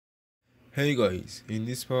Hey guys, in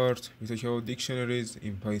this part we talk about dictionaries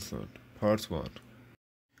in Python, part 1.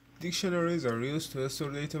 Dictionaries are used to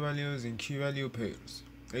store data values in key value pairs.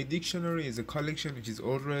 A dictionary is a collection which is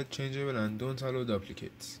ordered, changeable and don't allow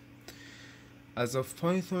duplicates. As of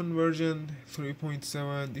Python version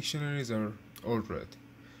 3.7, dictionaries are ordered.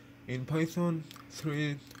 In Python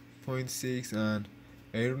 3.6 and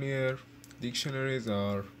earlier, dictionaries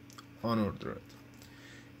are unordered.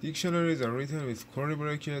 Dictionaries are written with curly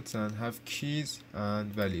brackets and have keys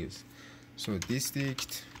and values. So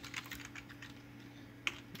dict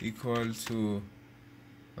equal to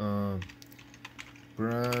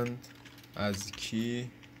brand as key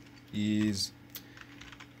is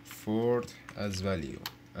Ford as value,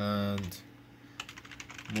 and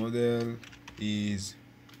model is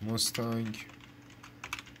Mustang,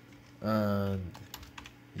 and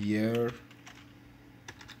year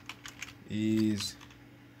is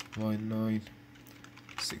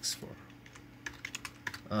 1964,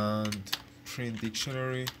 and print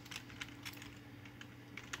dictionary,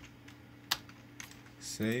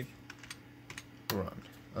 save, run,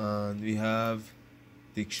 and we have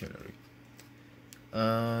dictionary.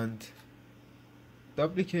 And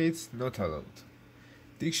duplicates not allowed.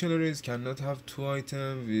 Dictionaries cannot have two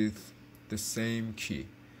items with the same key.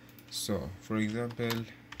 So for example,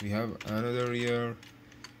 we have another year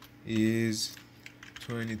is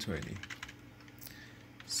 2020,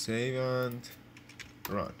 save and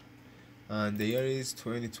run, and the year is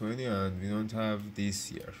 2020 and we don't have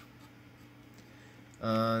this year.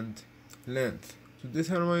 And length, to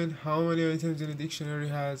determine how many items in a dictionary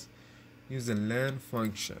has, use the len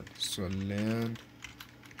function. So len,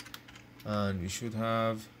 and we should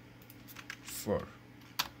have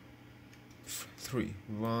 3,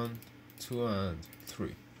 1, 2 and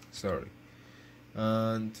 3, sorry.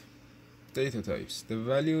 And data types, the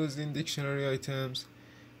values in dictionary items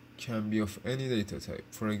can be of any data type.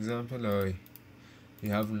 For example, we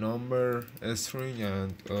have number, a string,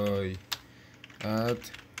 and I add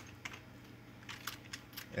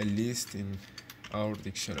a list in our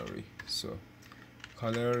dictionary. So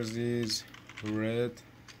colors is red,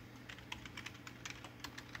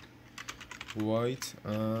 white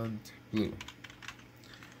and blue.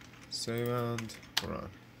 Save and run,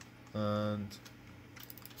 and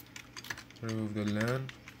remove the len,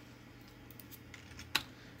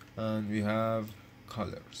 and we have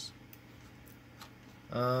colors.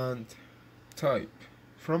 And type,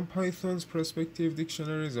 from Python's perspective,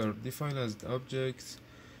 dictionaries are defined as objects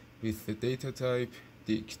with the data type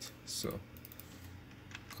dict. So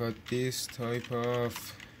cut this type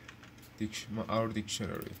of our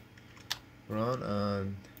dictionary, run,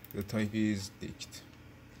 and the type is dict.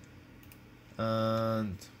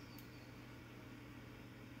 And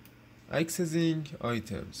accessing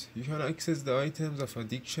items, you can access the items of a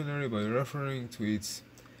dictionary by referring to its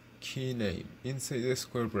key name inside the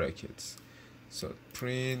square brackets. So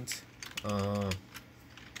print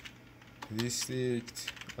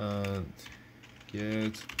dict and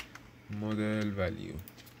get model value,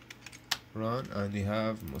 run, and we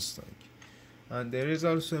have Mustang. And there is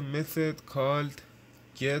also a method called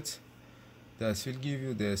get that will give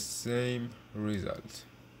you the same result.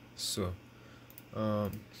 So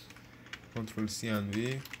Ctrl C and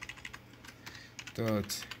V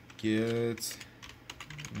dot get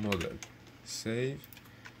model, save,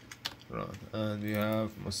 run, and we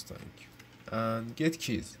have Mustang. And get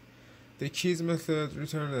keys, the keys method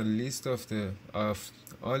return a list of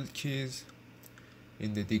all keys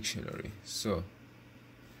in the dictionary. So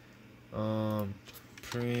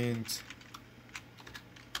print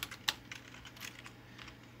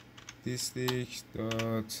dict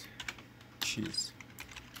dot keys,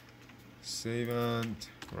 save and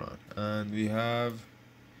run, and we have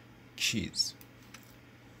keys.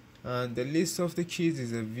 And the list of the keys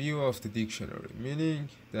is a view of the dictionary, meaning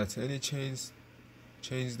that any change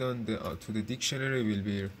done to the dictionary will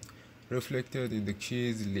be reflected in the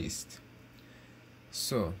keys list.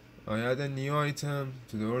 So I add a new item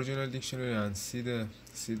to the original dictionary and see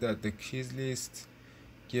that the keys list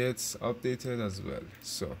gets updated as well.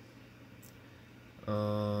 So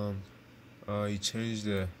I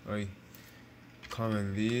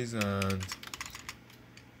comment these and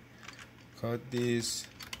cut this,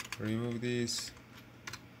 remove this,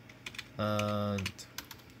 and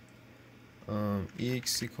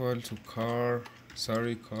x equal to car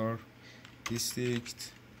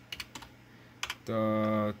dict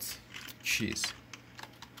dot keys,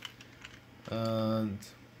 and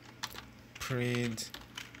print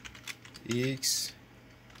x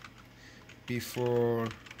before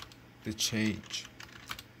the change,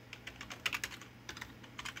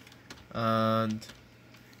 and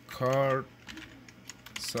car,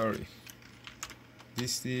 sorry,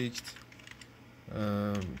 district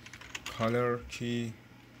color key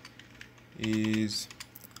is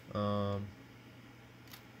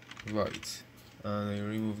white, and I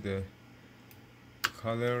remove the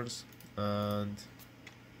colors and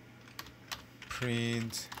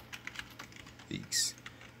print X,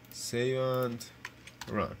 save and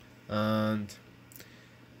run. And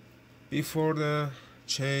before the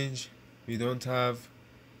change we don't have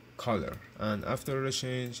color, and after the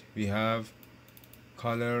change we have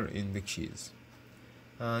color in the keys.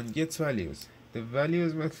 And get values. The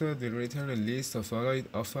values method will return a list of all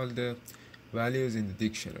the values in the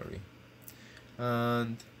dictionary.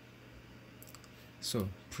 And so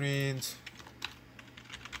print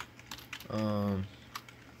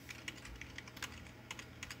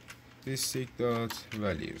district dot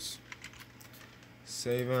values,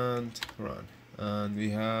 save and run, and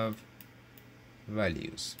we have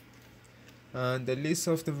values. And the list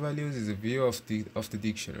of the values is a view of the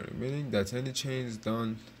dictionary, meaning that any change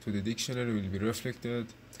done to the dictionary will be reflected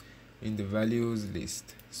in the values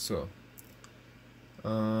list. So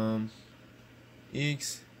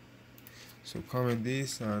X, so comment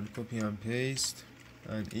this and copy and paste,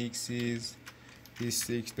 and X is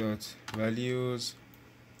district dot values,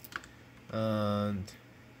 and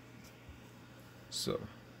so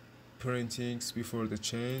print X before the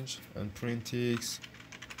change and print X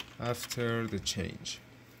after the change.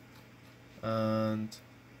 And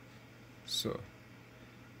so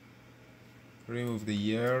remove the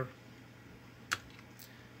year,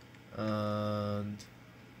 and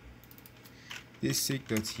district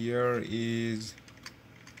dot year is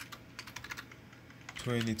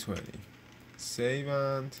 2020, save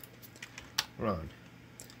and run.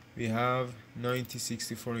 We have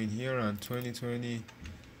 1964 in here and 2020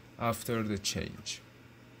 after the change.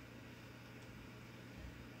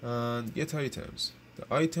 And get items.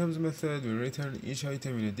 The items method will return each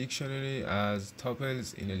item in a dictionary as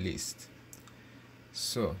tuples in a list.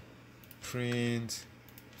 So print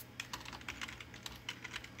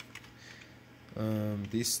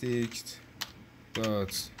district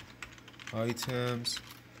dot items,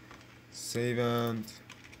 save and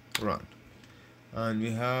run, and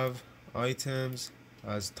we have items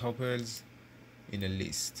as tuples in a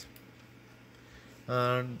list.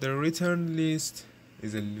 And the return list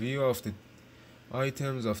is a view of the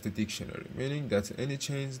items of the dictionary, meaning that any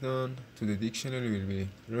change done to the dictionary will be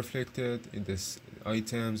reflected in this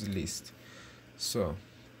items list. So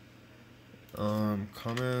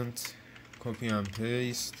comment, copy and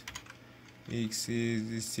paste, X is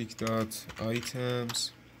district dot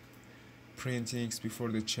items, print X before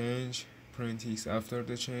the change, print X after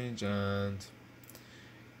the change, and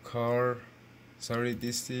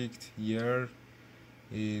district year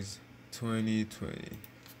is 2020,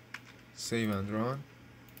 save and run.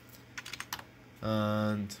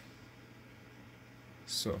 And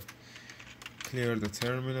so clear the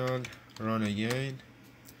terminal, run again,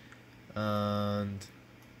 and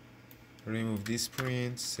remove this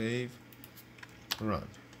print, save, run.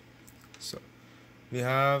 So we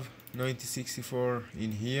have 1964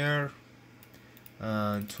 in here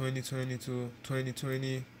and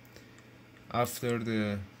 2020 after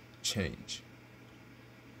the change.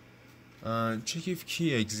 And check if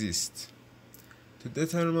key exists. To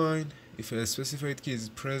determine if a specified key is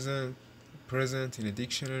present in a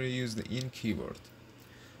dictionary, use the in keyword.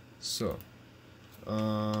 So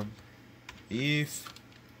if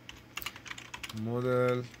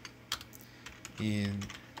model in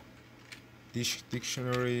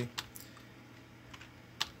dictionary,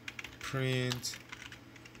 print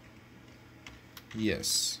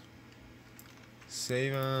yes,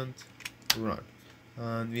 save and run,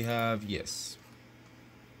 and we have yes.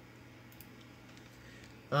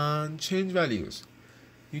 And change values.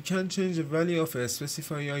 You can change the value of a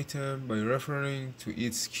specified item by referring to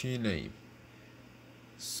its key name.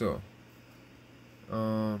 So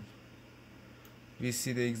we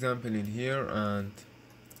see the example in here, and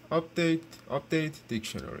update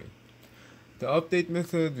dictionary. The update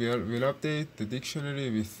method will update the dictionary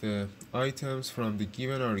with items from the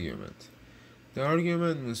given argument. The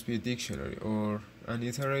argument must be a dictionary or an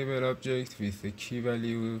iterable object with the key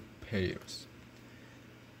value pairs.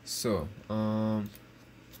 So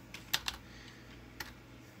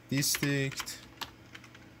district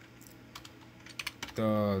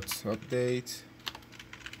dot update,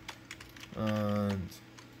 and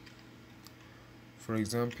for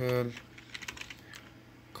example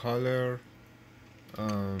color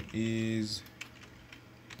is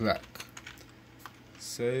black,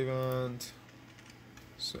 save and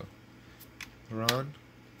so run.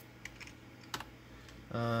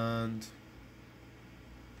 and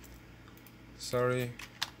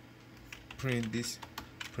print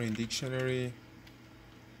dictionary,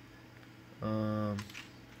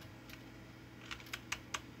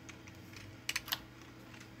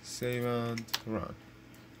 save and run,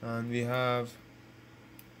 and we have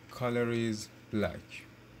color is black.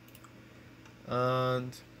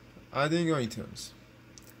 And adding items.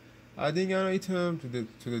 Adding an item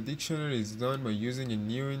to the dictionary is done by using a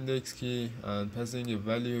new index key and passing a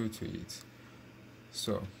value to it.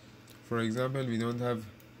 So, for example, we don't have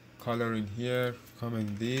color in here,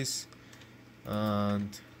 comment this,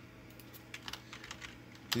 and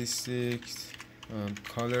district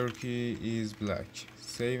color key is black.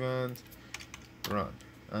 Save and run,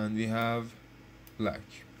 and we have black.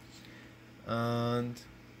 And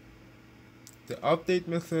the update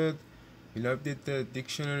method will update the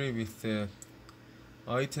dictionary with the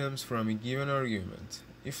items from a given argument.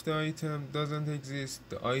 If the item doesn't exist,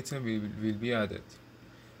 the item will be added.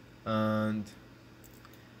 And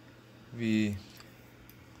we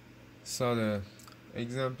saw the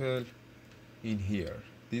example in here.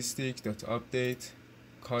 District.update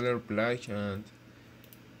color black, and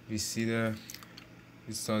we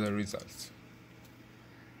saw the results.